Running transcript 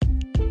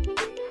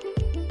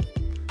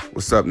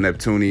What's up,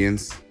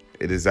 Neptunians?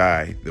 It is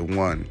I, the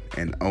one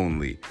and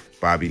only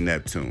Bobby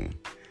Neptune,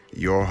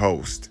 your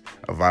host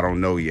of I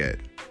Don't Know Yet.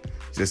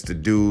 Just a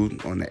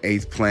dude on the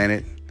eighth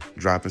planet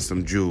dropping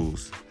some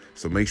jewels.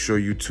 So make sure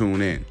you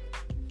tune in.